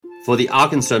For the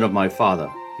Arkenstone of my father,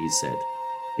 he said,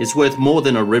 is worth more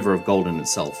than a river of gold in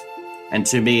itself, and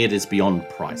to me it is beyond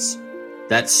price.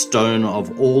 That stone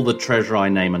of all the treasure I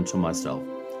name unto myself,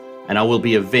 and I will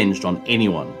be avenged on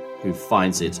anyone who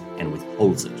finds it and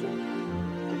withholds it.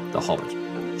 The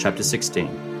Hobbit, Chapter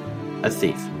 16, A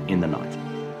Thief in the Night.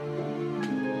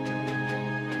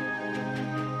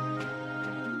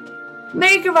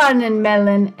 Megaran and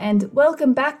Melon, and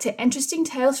welcome back to Interesting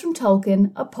Tales from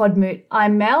Tolkien, a Podmoot.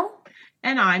 I'm Mel.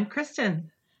 And I'm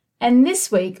Kristen. And this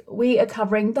week we are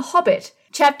covering The Hobbit,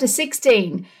 Chapter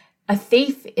 16, A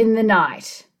Thief in the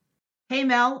Night. Hey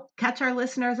Mel, catch our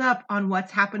listeners up on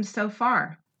what's happened so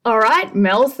far. All right,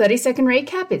 Mel's 30-second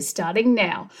recap is starting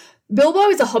now. Bilbo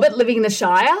is a hobbit living in the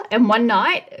Shire, and one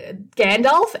night,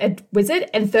 Gandalf, a wizard,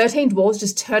 and 13 dwarves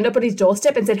just turned up at his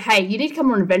doorstep and said, hey, you need to come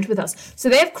on an adventure with us. So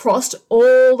they've crossed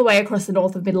all the way across the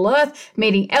north of Middle-earth,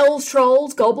 meeting elves,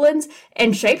 trolls, goblins,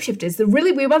 and shapeshifters. The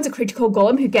really weird one's a creature called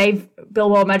Gollum who gave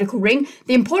Bilbo a magical ring.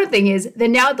 The important thing is they're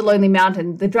now at the Lonely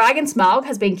Mountain. The dragon Smaug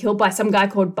has been killed by some guy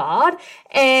called Bard,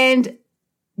 and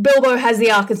Bilbo has the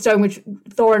Arkenstone, which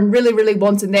Thorin really, really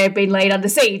wants, and they've been laid under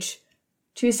siege.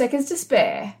 2 seconds to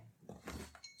spare.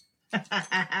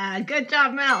 Good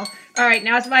job, Mel. All right,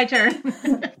 now it's my turn.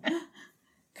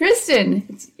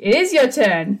 Kristen, it is your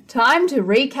turn. Time to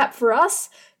recap for us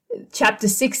Chapter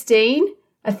 16,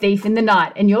 A Thief in the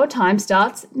Night, and your time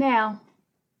starts now.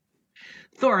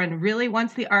 Thorin really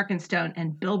wants the Arkenstone,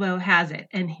 and Bilbo has it.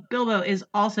 And Bilbo is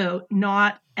also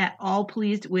not at all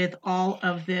pleased with all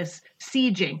of this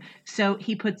sieging. So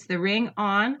he puts the ring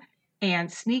on and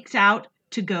sneaks out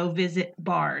to go visit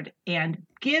Bard and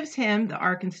gives him the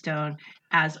Arkenstone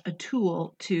as a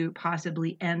tool to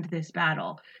possibly end this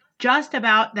battle. Just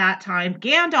about that time,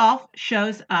 Gandalf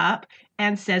shows up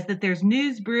and says that there's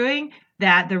news brewing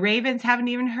that the Ravens haven't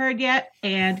even heard yet,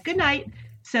 and good night.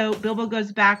 So Bilbo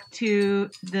goes back to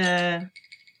the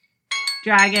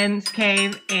dragon's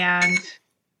cave, and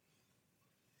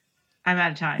I'm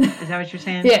out of time. Is that what you're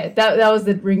saying? Yeah, that was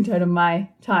the ringtone of my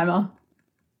timer.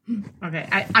 Okay,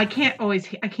 I can't hear it. Oh, you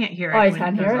can't hear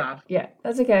it? Off. Yeah,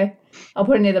 that's okay. I'll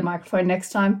put it near the microphone next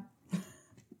time.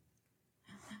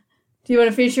 Do you want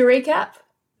to finish your recap?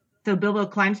 So Bilbo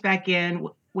climbs back in,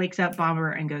 wakes up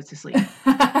Bomber, and goes to sleep.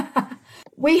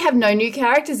 We have no new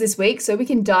characters this week, so we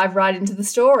can dive right into the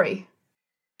story.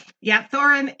 Yeah,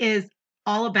 Thorin is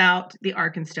all about the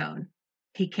Arkenstone.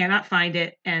 He cannot find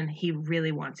it, and he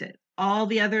really wants it. All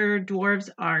the other dwarves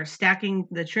are stacking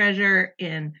the treasure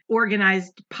in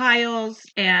organized piles,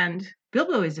 and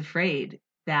Bilbo is afraid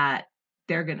that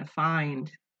they're going to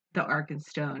find the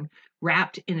Arkenstone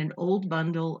wrapped in an old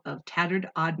bundle of tattered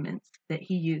oddments that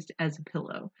he used as a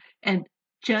pillow. And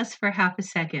just for half a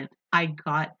second, I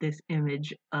got this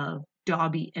image of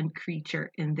Dobby and Creature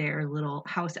in their little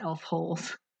house elf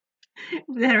holes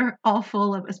that are all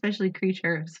full of, especially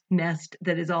Creature's nest,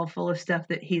 that is all full of stuff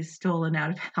that he's stolen out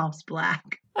of House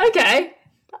Black. Okay.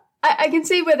 I can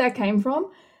see where that came from.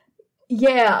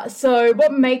 Yeah, so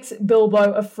what makes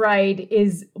Bilbo afraid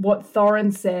is what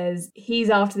Thorin says. He's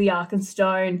after the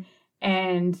Arkenstone,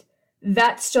 and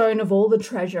that stone of all the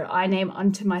treasure I name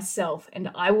unto myself, and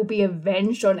I will be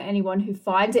avenged on anyone who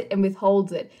finds it and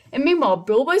withholds it. And meanwhile,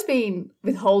 Bilbo's been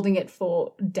withholding it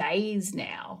for days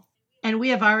now. And we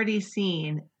have already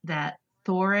seen that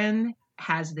Thorin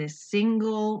has this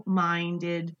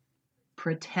single-minded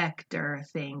protector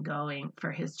thing going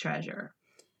for his treasure.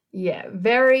 Yeah,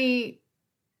 very...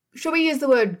 Should we use the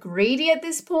word greedy at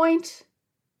this point?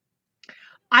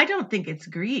 I don't think it's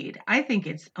greed. I think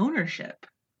it's ownership.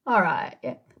 All right,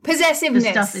 yeah. Possessiveness.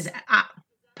 The stuff is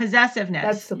possessiveness.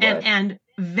 That's the word. And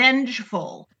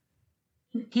vengeful.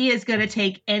 He is going to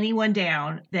take anyone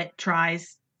down that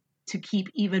tries to keep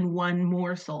even one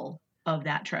morsel of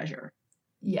that treasure.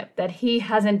 Yep, that he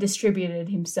hasn't distributed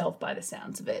himself by the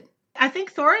sounds of it. I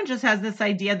think Thorin just has this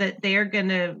idea that they're going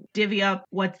to divvy up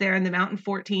what's there in the mountain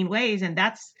 14 ways, and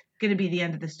that's going to be the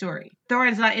end of the story.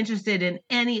 Thorin's not interested in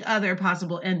any other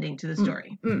possible ending to the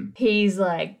story. He's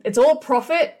like, it's all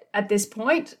profit at this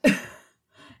point,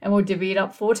 and we'll divvy it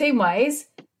up 14 ways,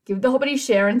 give the Hobbit his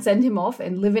share and send him off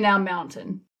and live in our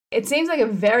mountain. It seems like a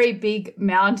very big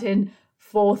mountain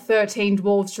for 13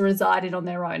 dwarves to reside in on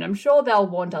their own. I'm sure they'll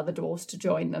want other dwarves to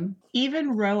join them.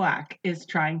 Even Roak is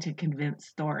trying to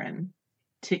convince Thorin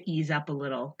to ease up a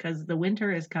little because the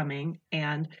winter is coming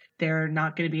and they're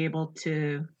not going to be able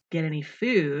to get any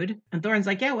food. And Thorin's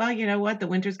like, yeah, well, you know what? The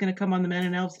winter's going to come on the men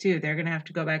and elves too. They're going to have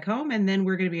to go back home and then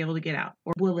we're going to be able to get out.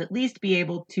 Or we'll at least be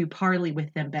able to parley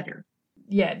with them better.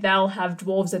 Yeah, they'll have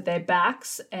dwarves at their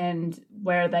backs, and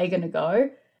where are they going to go?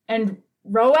 And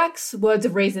Roak's words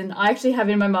of reason, I actually have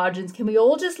in my margins. Can we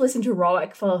all just listen to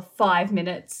Roak for 5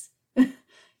 minutes?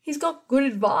 He's got good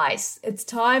advice. It's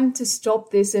time to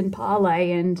stop this and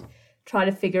parley and try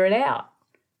to figure it out.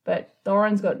 But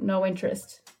Thorin's got no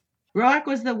interest. Roak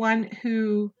was the one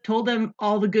who told them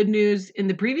all the good news in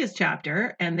the previous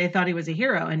chapter, and they thought he was a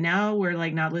hero. And now we're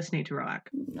like not listening to Roak.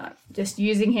 No, just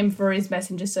using him for his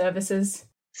messenger services.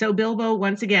 So Bilbo,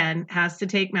 once again, has to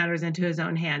take matters into his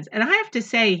own hands. And I have to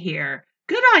say here,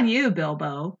 good on you,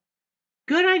 Bilbo.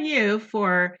 Good on you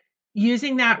for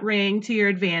using that ring to your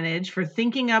advantage, for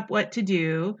thinking up what to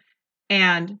do,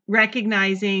 and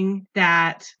recognizing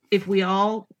that if we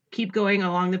all keep going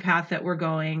along the path that we're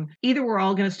going, either we're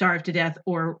all going to starve to death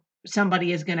or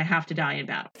somebody is going to have to die in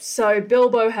battle. So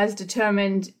Bilbo has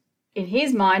determined in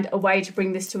his mind a way to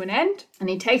bring this to an end, and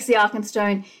he takes the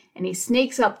Arkenstone and he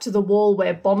sneaks up to the wall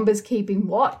where Bomber's keeping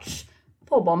watch.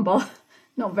 Poor Bomber,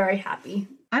 not very happy.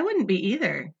 I wouldn't be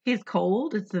either. He's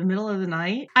cold. It's the middle of the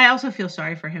night. I also feel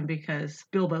sorry for him because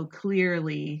Bilbo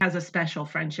clearly has a special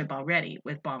friendship already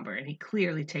with Bomber, and he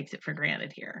clearly takes it for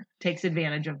granted here. Takes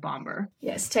advantage of Bomber.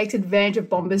 Yes, takes advantage of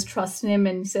Bomber's trust in him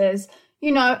and says,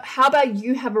 you know, how about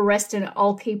you have a rest and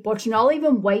I'll keep watch, and I'll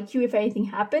even wake you if anything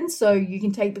happens so you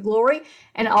can take the glory,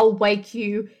 and I'll wake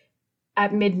you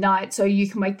at midnight so you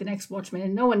can wake the next watchman,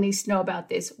 and no one needs to know about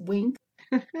this. Wink.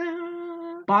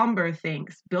 Bomber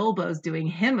thinks Bilbo's doing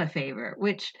him a favor,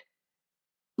 which,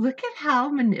 look at how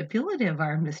manipulative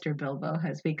our Mr. Bilbo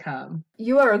has become.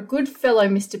 You are a good fellow,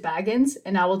 Mr. Baggins,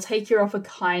 and I will take your offer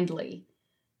kindly.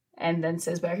 And then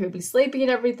says where he'll be sleeping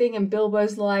and everything, and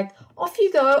Bilbo's like, off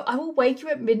you go, I will wake you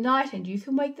at midnight and you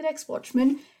can wake the next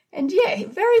watchman. And yeah,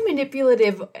 very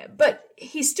manipulative, but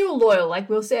he's still loyal, like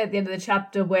we'll say at the end of the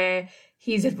chapter where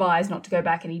he's advised not to go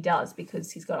back, and he does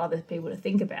because he's got other people to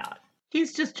think about.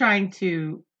 He's just trying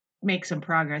to make some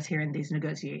progress here in these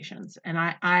negotiations, and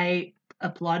I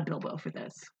applaud Bilbo for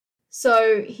this.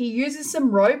 So he uses some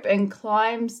rope and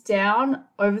climbs down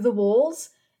over the walls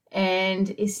and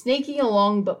is sneaking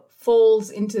along but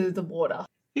falls into the water.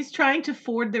 He's trying to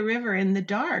ford the river in the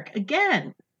dark.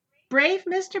 Again, brave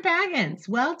Mr. Baggins.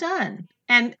 Well done.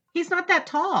 And he's not that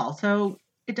tall, so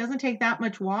it doesn't take that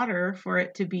much water for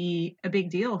it to be a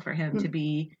big deal for him to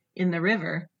be in the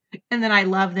river. And then I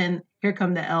love here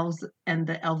come the elves and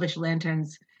the elvish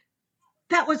lanterns.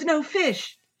 That was no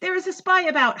fish. There is a spy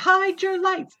about. Hide your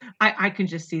lights. I can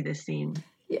just see this scene.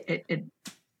 Yeah. It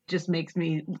just makes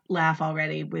me laugh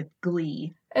already with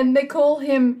glee. And they call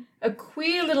him a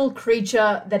queer little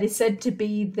creature that is said to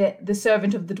be the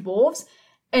servant of the dwarves.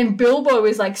 And Bilbo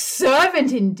is like,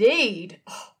 servant indeed.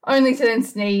 Only to then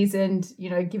sneeze and,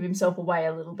 give himself away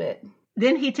a little bit.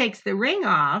 Then he takes the ring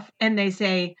off and they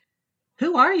say,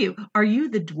 who are you? Are you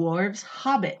the dwarves'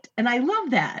 hobbit? And I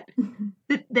love that.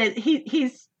 that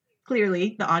he's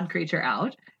clearly the odd creature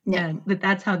out. Yeah. And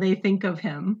that's how they think of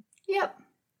him. Yep.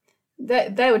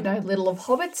 They would know little of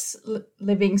hobbits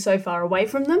living so far away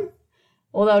from them.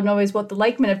 All they'll know is what the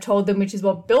Lakemen have told them, which is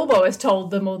what Bilbo has told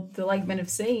them or the Lakemen have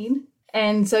seen.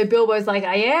 And so Bilbo's like,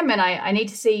 I am, and I need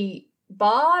to see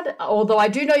Bard, although I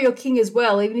do know your king as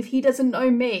well, even if he doesn't know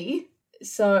me.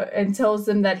 And tells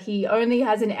them that he only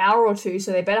has an hour or two,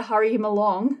 so they better hurry him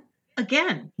along.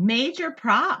 Again, major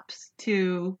props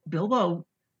to Bilbo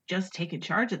just taking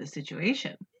charge of the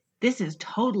situation. This is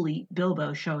totally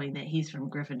Bilbo showing that he's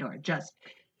from Gryffindor, just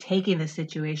taking the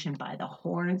situation by the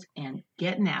horns and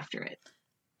getting after it.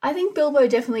 I think Bilbo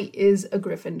definitely is a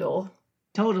Gryffindor.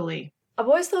 Totally. I've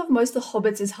always thought of most of the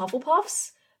hobbits as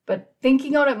Hufflepuffs, but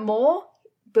thinking on it more,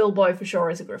 Bilbo for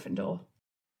sure is a Gryffindor.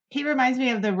 He reminds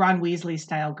me of the Ron Weasley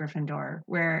style Gryffindor,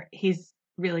 where he's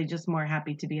really just more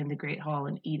happy to be in the Great Hall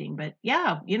and eating. But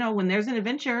yeah, when there's an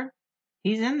adventure,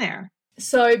 he's in there.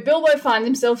 So Bilbo finds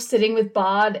himself sitting with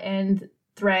Bard and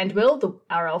Thranduil,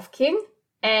 our elf king,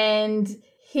 and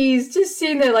he's just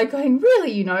sitting there like going,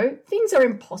 really, things are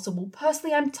impossible.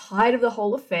 Personally, I'm tired of the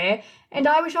whole affair, and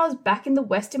I wish I was back in the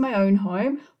West in my own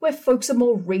home, where folks are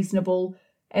more reasonable.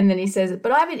 And then he says,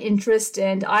 but I have an interest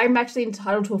and I'm actually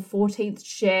entitled to a 14th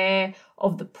share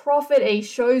of the profit. And he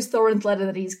shows Thorin's letter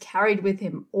that he's carried with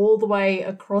him all the way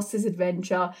across this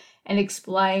adventure and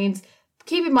explains,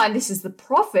 keep in mind, this is the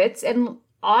profits and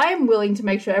I'm willing to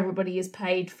make sure everybody is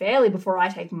paid fairly before I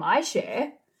take my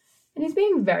share. And he's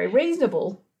being very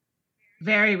reasonable.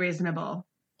 Very reasonable.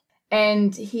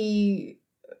 And he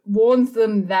warns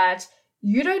them that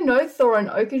you don't know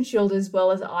Thorin Oakenshield as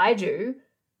well as I do.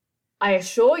 I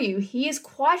assure you, he is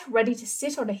quite ready to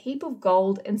sit on a heap of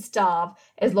gold and starve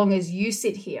as long as you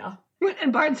sit here.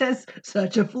 And Bard says,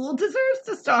 such a fool deserves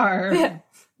to starve.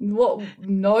 Well,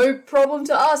 no problem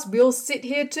to us. We'll sit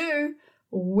here too.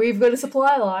 We've got a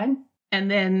supply line. And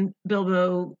then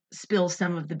Bilbo spills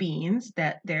some of the beans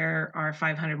that there are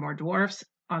 500 more dwarfs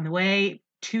on the way,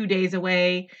 2 days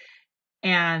away.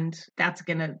 And that's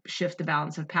going to shift the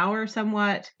balance of power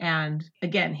somewhat. And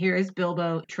again, here is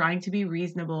Bilbo trying to be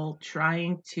reasonable,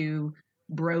 trying to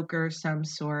broker some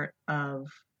sort of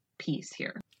peace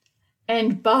here.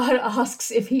 And Bard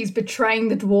asks if he's betraying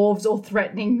the dwarves or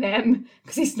threatening them,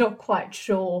 because he's not quite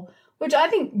sure. Which I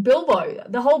think Bilbo,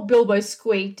 the whole Bilbo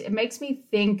squeaked, it makes me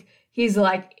think he's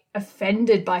like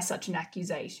offended by such an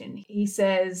accusation. He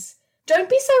says, "Don't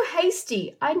be so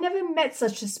hasty. I never met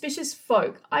such suspicious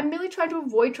folk. I'm merely trying to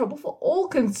avoid trouble for all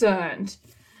concerned."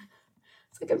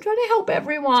 It's like, I'm trying to help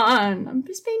everyone. I'm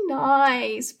just being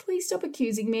nice. Please stop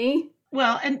accusing me.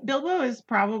 Well, and Bilbo is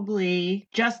probably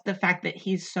just the fact that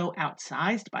he's so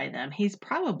outsized by them. He's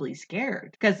probably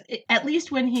scared because at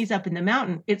least when he's up in the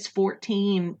mountain, it's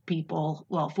 14 people,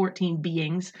 14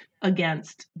 beings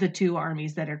against the 2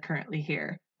 armies that are currently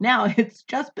here. Now it's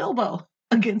just Bilbo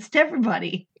against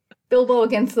everybody. Bilbo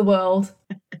against the world.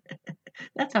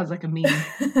 That sounds like a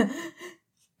meme.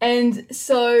 And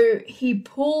so he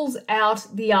pulls out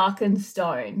the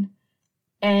Arkenstone,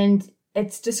 and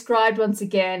it's described once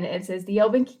again. It says, "The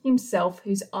Elven King himself,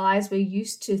 whose eyes were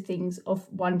used to things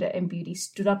of wonder and beauty,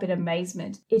 stood up in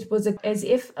amazement. It was as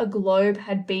if a globe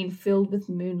had been filled with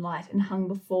moonlight and hung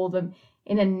before them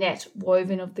in a net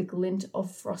woven of the glint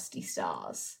of frosty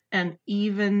stars." And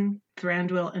even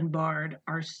Thranduil and Bard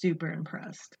are super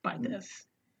impressed by this.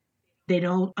 They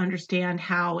don't understand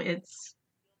how it's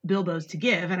Bilbo's to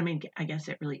give. And I mean, I guess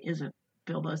it really isn't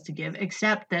Bilbo's to give,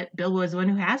 except that Bilbo is the one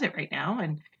who has it right now.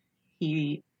 And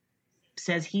he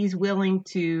says he's willing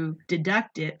to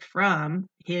deduct it from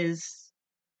his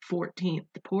 14th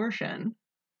portion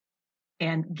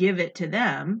and give it to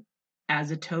them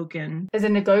as a token. As a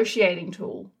negotiating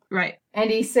tool. Right. And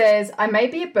he says, "I may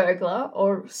be a burglar,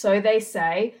 or so they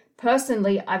say.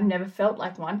 Personally, I've never felt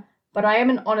like one, but I am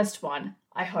an honest one,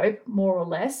 I hope, more or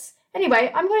less.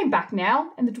 Anyway, I'm going back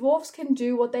now, and the dwarves can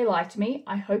do what they like to me.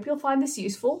 I hope you'll find this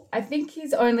useful." I think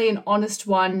he's only an honest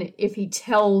one if he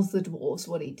tells the dwarves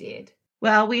what he did.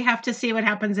 Well, we have to see what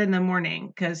happens in the morning,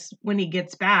 because when he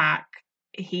gets back,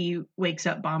 he wakes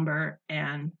up Bombur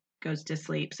and goes to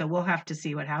sleep. So we'll have to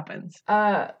see what happens.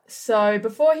 So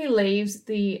before he leaves,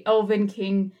 the Elven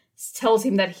King tells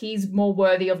him that he's more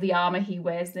worthy of the armor he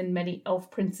wears than many elf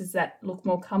princes that look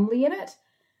more comely in it.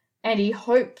 And he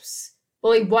hopes...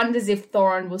 Well, he wonders if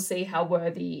Thorin will see how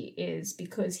worthy he is,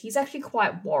 because he's actually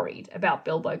quite worried about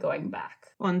Bilbo going back.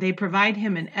 Well, and they provide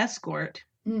him an escort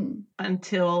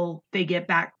until they get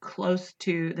back close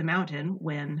to the mountain,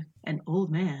 when an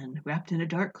old man wrapped in a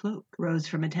dark cloak rose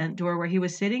from a tent door where he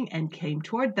was sitting and came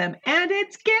toward them. And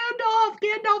it's Gandalf!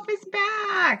 Gandalf is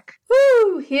back!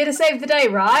 Woo! Here to save the day,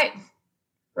 right?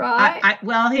 Right?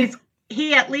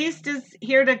 He at least is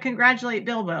here to congratulate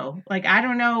Bilbo. Like, I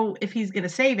don't know if he's going to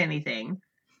save anything.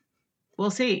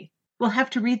 We'll see. We'll have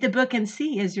to read the book and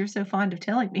see, as you're so fond of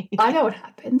telling me. I know what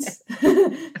happens.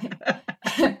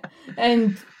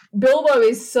 And Bilbo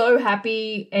is so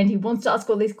happy, and he wants to ask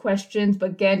all these questions,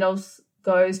 but Gandalf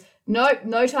goes, "Nope,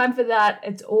 no time for that.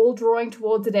 It's all drawing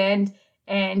towards an end,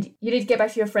 and you need to get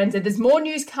back to your friends. And there's more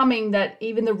news coming that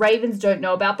even the ravens don't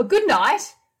know about. But good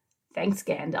night." Thanks,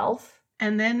 Gandalf.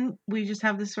 And then we just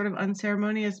have this sort of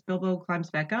unceremonious Bilbo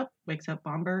climbs back up, wakes up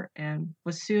Bombur, and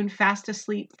was soon fast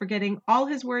asleep, forgetting all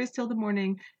his worries till the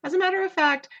morning. As a matter of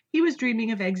fact, he was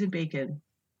dreaming of eggs and bacon.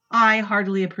 I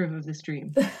heartily approve of this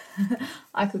dream.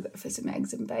 I could go for some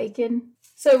eggs and bacon.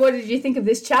 So what did you think of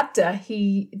this chapter?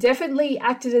 He definitely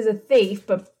acted as a thief,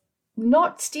 but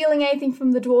not stealing anything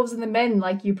from the dwarves and the men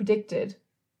like you predicted.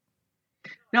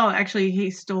 No, actually, he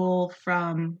stole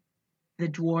from the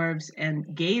dwarves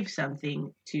and gave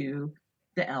something to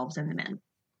the elves and the men.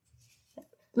 A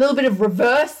little bit of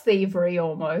reverse thievery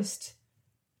almost,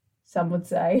 some would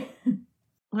say.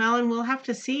 Well, and we'll have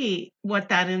to see what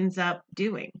that ends up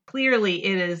doing. Clearly,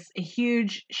 it is a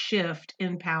huge shift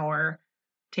in power,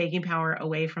 taking power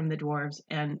away from the dwarves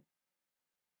and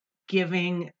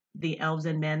giving the elves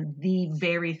and men the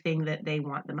very thing that they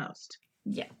want the most.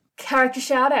 Yeah. Character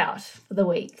shout out for the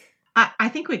week. I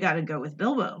think we got to go with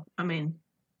Bilbo. I mean,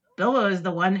 Bilbo is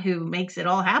the one who makes it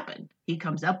all happen. He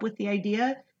comes up with the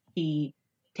idea, he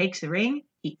takes the ring,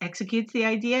 he executes the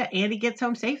idea, and he gets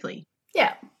home safely.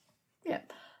 Yeah. Yeah.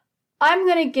 I'm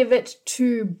going to give it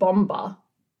to Bombur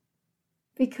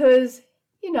because,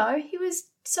 you know, he was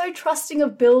so trusting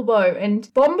of Bilbo,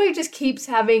 and Bombur just keeps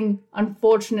having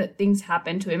unfortunate things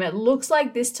happen to him. It looks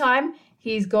like this time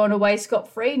he's gone away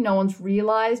scot-free. No one's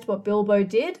realised what Bilbo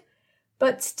did.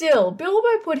 But still,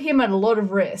 Bilbo put him at a lot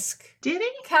of risk. Did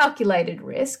he? Calculated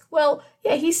risk. Well,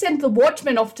 yeah, he sent the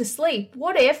watchman off to sleep.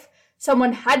 What if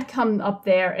someone had come up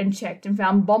there and checked and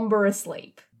found Bombur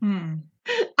asleep? I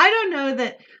don't know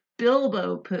that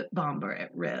Bilbo put Bombur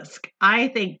at risk. I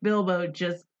think Bilbo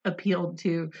just appealed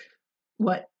to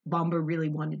what Bombur really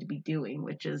wanted to be doing,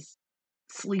 which is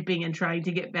sleeping and trying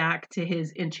to get back to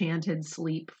his enchanted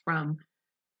sleep from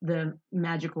the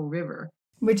magical river.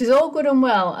 Which is all good and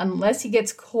well, unless he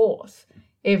gets caught.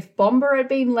 If Bombur had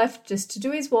been left just to do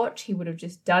his watch, he would have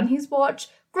just done his watch,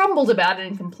 grumbled about it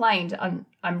and complained,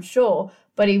 I'm sure,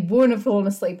 but he wouldn't have fallen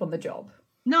asleep on the job.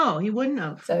 No, he wouldn't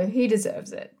have. So he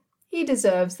deserves it. He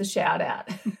deserves the shout out,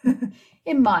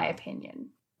 in my opinion.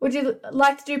 Would you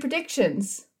like to do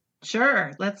predictions?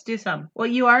 Sure, let's do some. Well,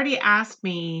 you already asked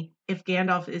me if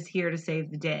Gandalf is here to save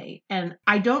the day. And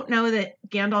I don't know that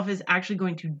Gandalf is actually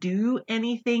going to do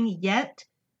anything yet,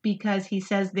 because he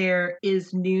says there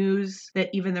is news that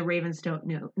even the ravens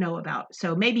don't know about.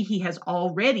 So maybe he has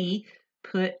already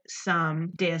put some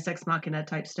Deus Ex Machina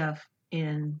type stuff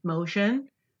in motion,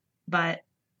 but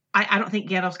I don't think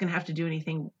Gandalf's going to have to do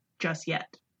anything just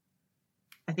yet.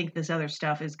 I think this other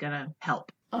stuff is going to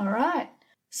help. All right.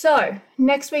 So,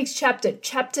 next week's chapter,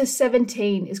 chapter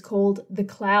 17, is called The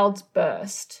Clouds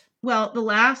Burst. Well, the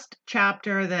last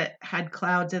chapter that had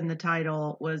clouds in the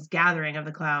title was Gathering of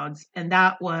the Clouds, and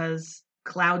that was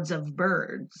Clouds of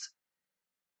Birds.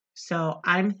 So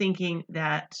I'm thinking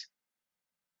that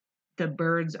the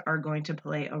birds are going to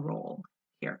play a role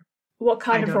here. What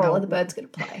kind of role are the birds going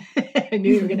to play? I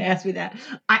knew you were going to ask me that.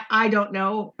 I don't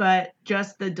know, but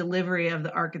just the delivery of the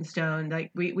Arkenstone, like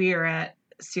we are at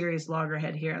serious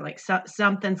loggerhead here. Like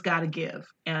something's got to give,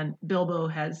 and Bilbo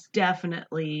has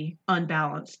definitely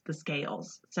unbalanced the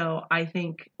scales. So I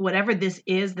think whatever this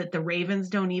is that the ravens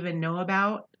don't even know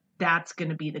about, that's going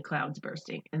to be the clouds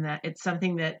bursting, and that it's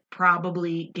something that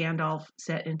probably Gandalf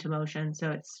set into motion.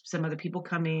 So it's some other people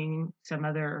coming, some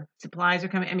other supplies are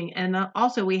coming. I mean, and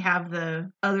also we have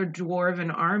the other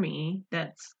dwarven army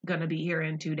that's going to be here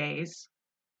in 2 days.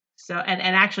 So and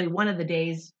actually one of the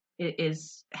days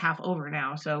is half over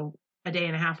now, so a day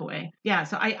and a half away. Yeah,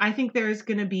 so I think there's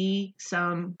going to be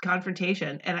some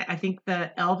confrontation, and I think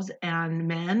the elves and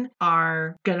men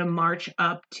are going to march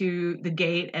up to the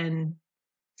gate and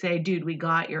say, dude, we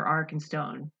got your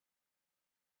Arkenstone.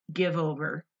 Give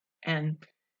over. And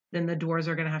then the dwarves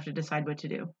are going to have to decide what to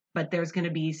do. But there's going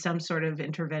to be some sort of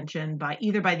intervention by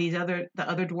either by the other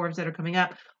dwarves that are coming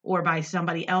up, or by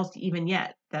somebody else even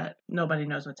yet that nobody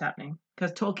knows what's happening.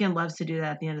 Because Tolkien loves to do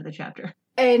that at the end of the chapter.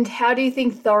 And how do you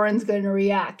think Thorin's going to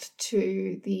react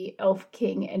to the Elf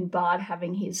King and Bard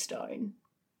having his stone?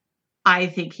 I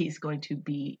think he's going to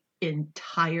be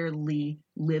entirely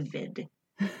livid.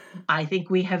 I think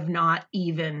we have not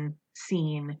even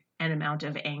seen an amount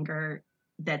of anger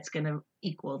that's going to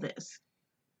equal this.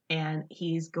 And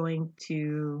he's going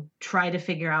to try to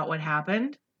figure out what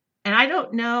happened. And I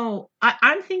don't know.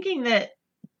 I'm thinking that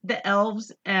the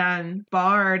elves and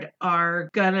Bard are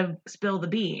going to spill the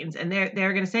beans. And they're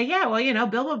going to say, yeah, well,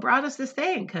 Bilbo brought us this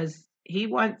thing because he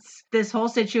wants this whole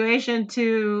situation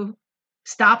to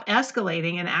stop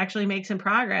escalating and actually make some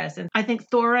progress. And I think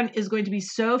Thorin is going to be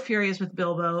so furious with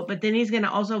Bilbo, but then he's going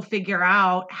to also figure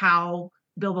out how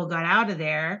Bilbo got out of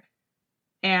there.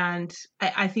 And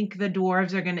I think the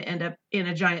dwarves are going to end up in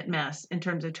a giant mess in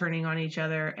terms of turning on each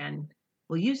other and,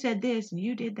 well, you said this and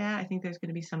you did that. I think there's going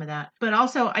to be some of that. But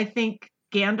also, I think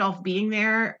Gandalf being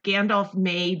there, Gandalf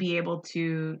may be able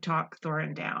to talk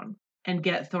Thorin down and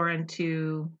get Thorin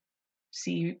to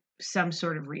see some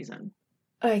sort of reason.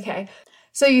 Okay.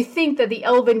 So you think that the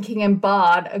Elven King and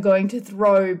Bard are going to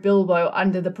throw Bilbo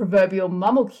under the proverbial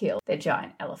Mummel-kill? They're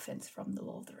giant elephants from the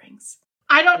Lord of the Rings.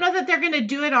 I don't know that they're going to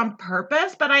do it on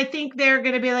purpose, but I think they're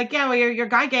going to be like, yeah, well, your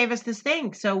guy gave us this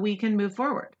thing so we can move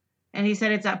forward. And he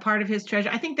said it's a part of his treasure.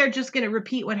 I think they're just going to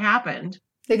repeat what happened.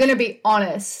 They're going to be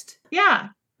honest. Yeah.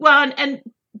 Well, and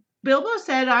Bilbo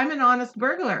said, I'm an honest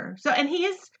burglar. So, and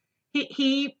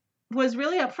he was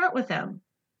really upfront with them.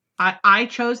 I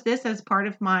chose this as part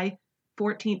of my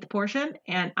 14th portion,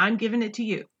 and I'm giving it to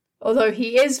you. Although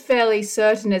he is fairly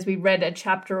certain, as we read a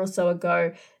chapter or so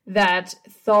ago, that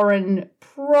Thorin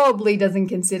probably doesn't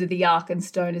consider the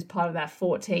Arkenstone as part of that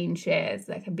 14 shares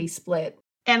that can be split.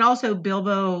 And also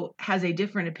Bilbo has a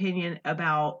different opinion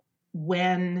about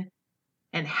when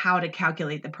and how to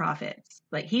calculate the profits.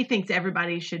 Like, he thinks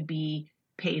everybody should be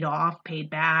paid off,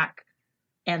 paid back,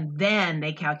 and then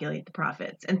they calculate the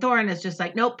profits. And Thorin is just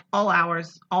like, nope, all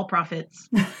ours, all profits.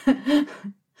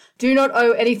 Do not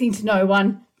owe anything to no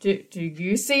one. Do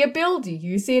you see a bill? Do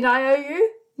you see an IOU?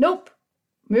 Nope.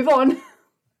 Move on.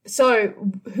 So,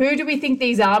 who do we think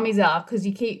these armies are? Because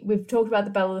we've talked about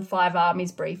the Battle of the Five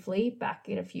Armies briefly back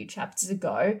in a few chapters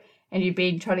ago, and you've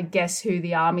been trying to guess who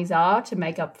the armies are to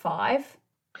make up 5.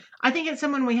 I think it's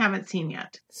someone we haven't seen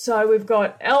yet. So we've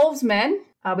got elves men.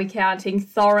 Are we counting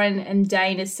Thorin and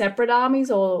Dane as separate armies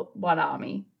or one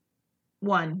army?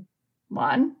 One.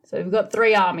 So we've got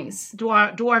 3 armies.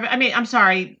 Dwarf. I mean, I'm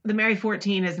sorry. The Merry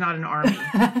 14 is not an army.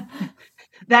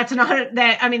 That's not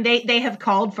that. I mean, they have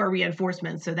called for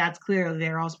reinforcements, so that's clearly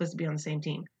they're all supposed to be on the same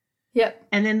team. Yep.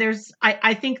 And then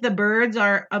I think the birds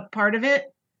are a part of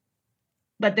it,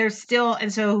 but there's still,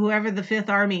 and so whoever the 5th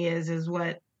army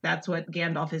that's what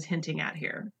Gandalf is hinting at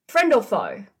here. Friend or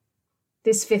foe?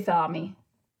 This 5th army.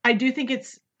 I do think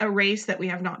it's a race that we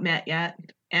have not met yet,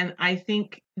 and I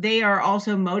think they are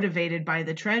also motivated by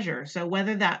the treasure. So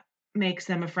whether that makes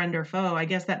them a friend or foe, I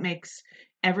guess that makes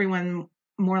everyone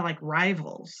more like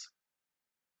rivals,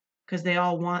 because they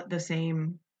all want the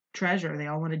same treasure. They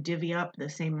all want to divvy up the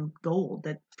same gold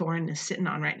that Thorin is sitting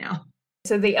on right now.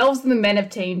 So the elves and the men have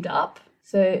teamed up.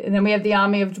 And then we have the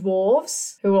army of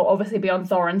dwarves, who will obviously be on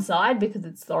Thorin's side because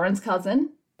it's Thorin's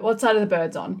cousin. What side are the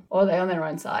birds on? Or are they on their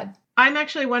own side? I'm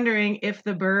actually wondering if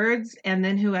the birds and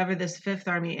then whoever this 5th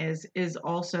army is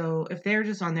also, if they're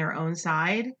just on their own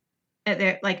side,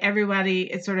 like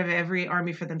everybody, it's sort of every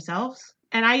army for themselves.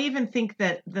 And I even think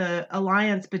that the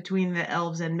alliance between the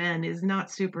elves and men is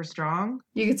not super strong.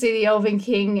 You could see the Elven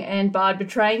King and Bard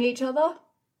betraying each other?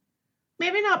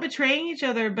 Maybe not betraying each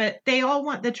other, but they all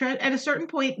want the treasure. At a certain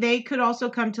point, they could also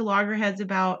come to loggerheads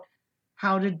about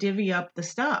how to divvy up the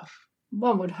stuff.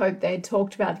 One would hope they had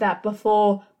talked about that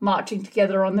before marching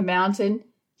together on the mountain.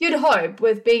 You'd hope,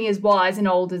 with being as wise and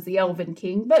old as the Elven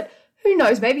King, but who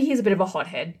knows, maybe he's a bit of a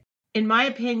hothead. In my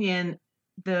opinion,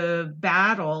 the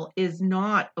battle is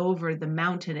not over the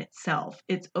mountain itself.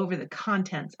 It's over the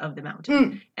contents of the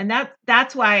mountain. And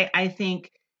that's why I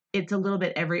think it's a little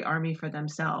bit every army for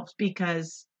themselves,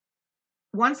 because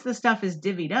once the stuff is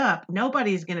divvied up,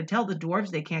 nobody's going to tell the dwarves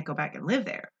they can't go back and live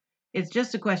there. It's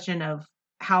just a question of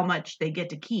how much they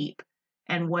get to keep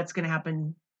and what's going to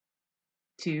happen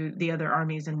to the other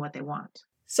armies and what they want.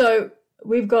 So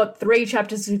we've got 3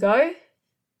 chapters to go,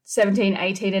 17,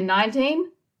 18, and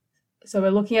 19. So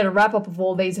we're looking at a wrap-up of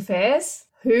all these affairs.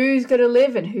 Who's going to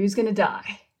live and who's going to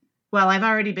die? Well, I've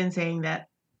already been saying that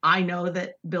I know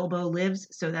that Bilbo lives,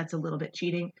 so that's a little bit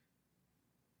cheating.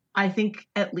 I think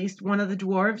at least one of the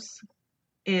dwarves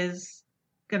is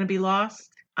going to be lost.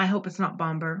 I hope it's not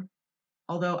Bombur,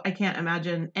 although I can't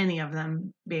imagine any of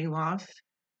them being lost.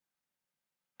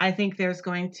 I think there's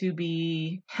going to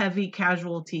be heavy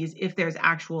casualties if there's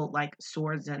actual like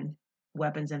swords and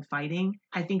weapons and fighting.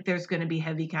 I think there's going to be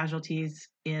heavy casualties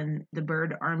in the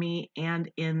bird army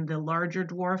and in the larger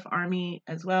dwarf army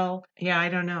as well. Yeah, I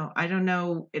don't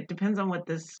know. It depends on what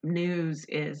this news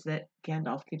is that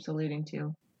Gandalf keeps alluding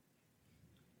to.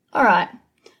 All right.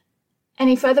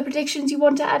 Any further predictions you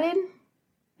want to add in?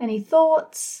 Any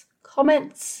thoughts?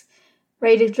 Comments?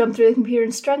 Ready to jump through the computer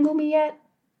and strangle me yet?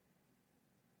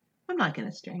 I'm not going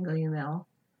to strangle you, Mel.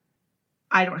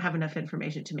 I don't have enough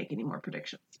information to make any more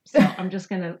predictions. So I'm just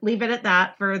going to leave it at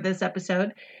that for this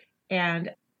episode.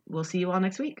 And we'll see you all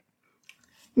next week.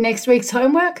 Next week's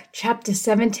homework, Chapter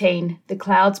 17, The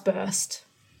Clouds Burst.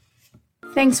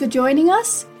 Thanks for joining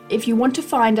us. If you want to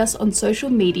find us on social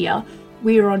media,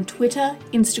 we are on Twitter,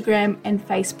 Instagram, and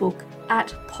Facebook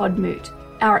at Podmoot.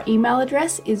 Our email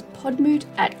address is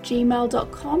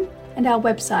podmoot@gmail.com and our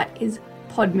website is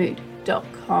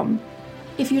podmoot.com.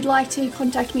 If you'd like to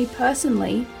contact me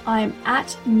personally, I'm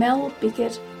at Mel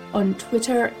Bickett on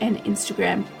Twitter and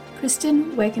Instagram.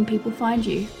 Kristen, where can people find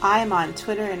you? I'm on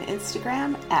Twitter and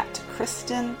Instagram at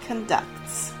Kristen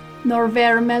Conducts.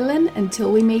 Norvera Mellon,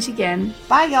 until we meet again.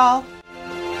 Bye, y'all.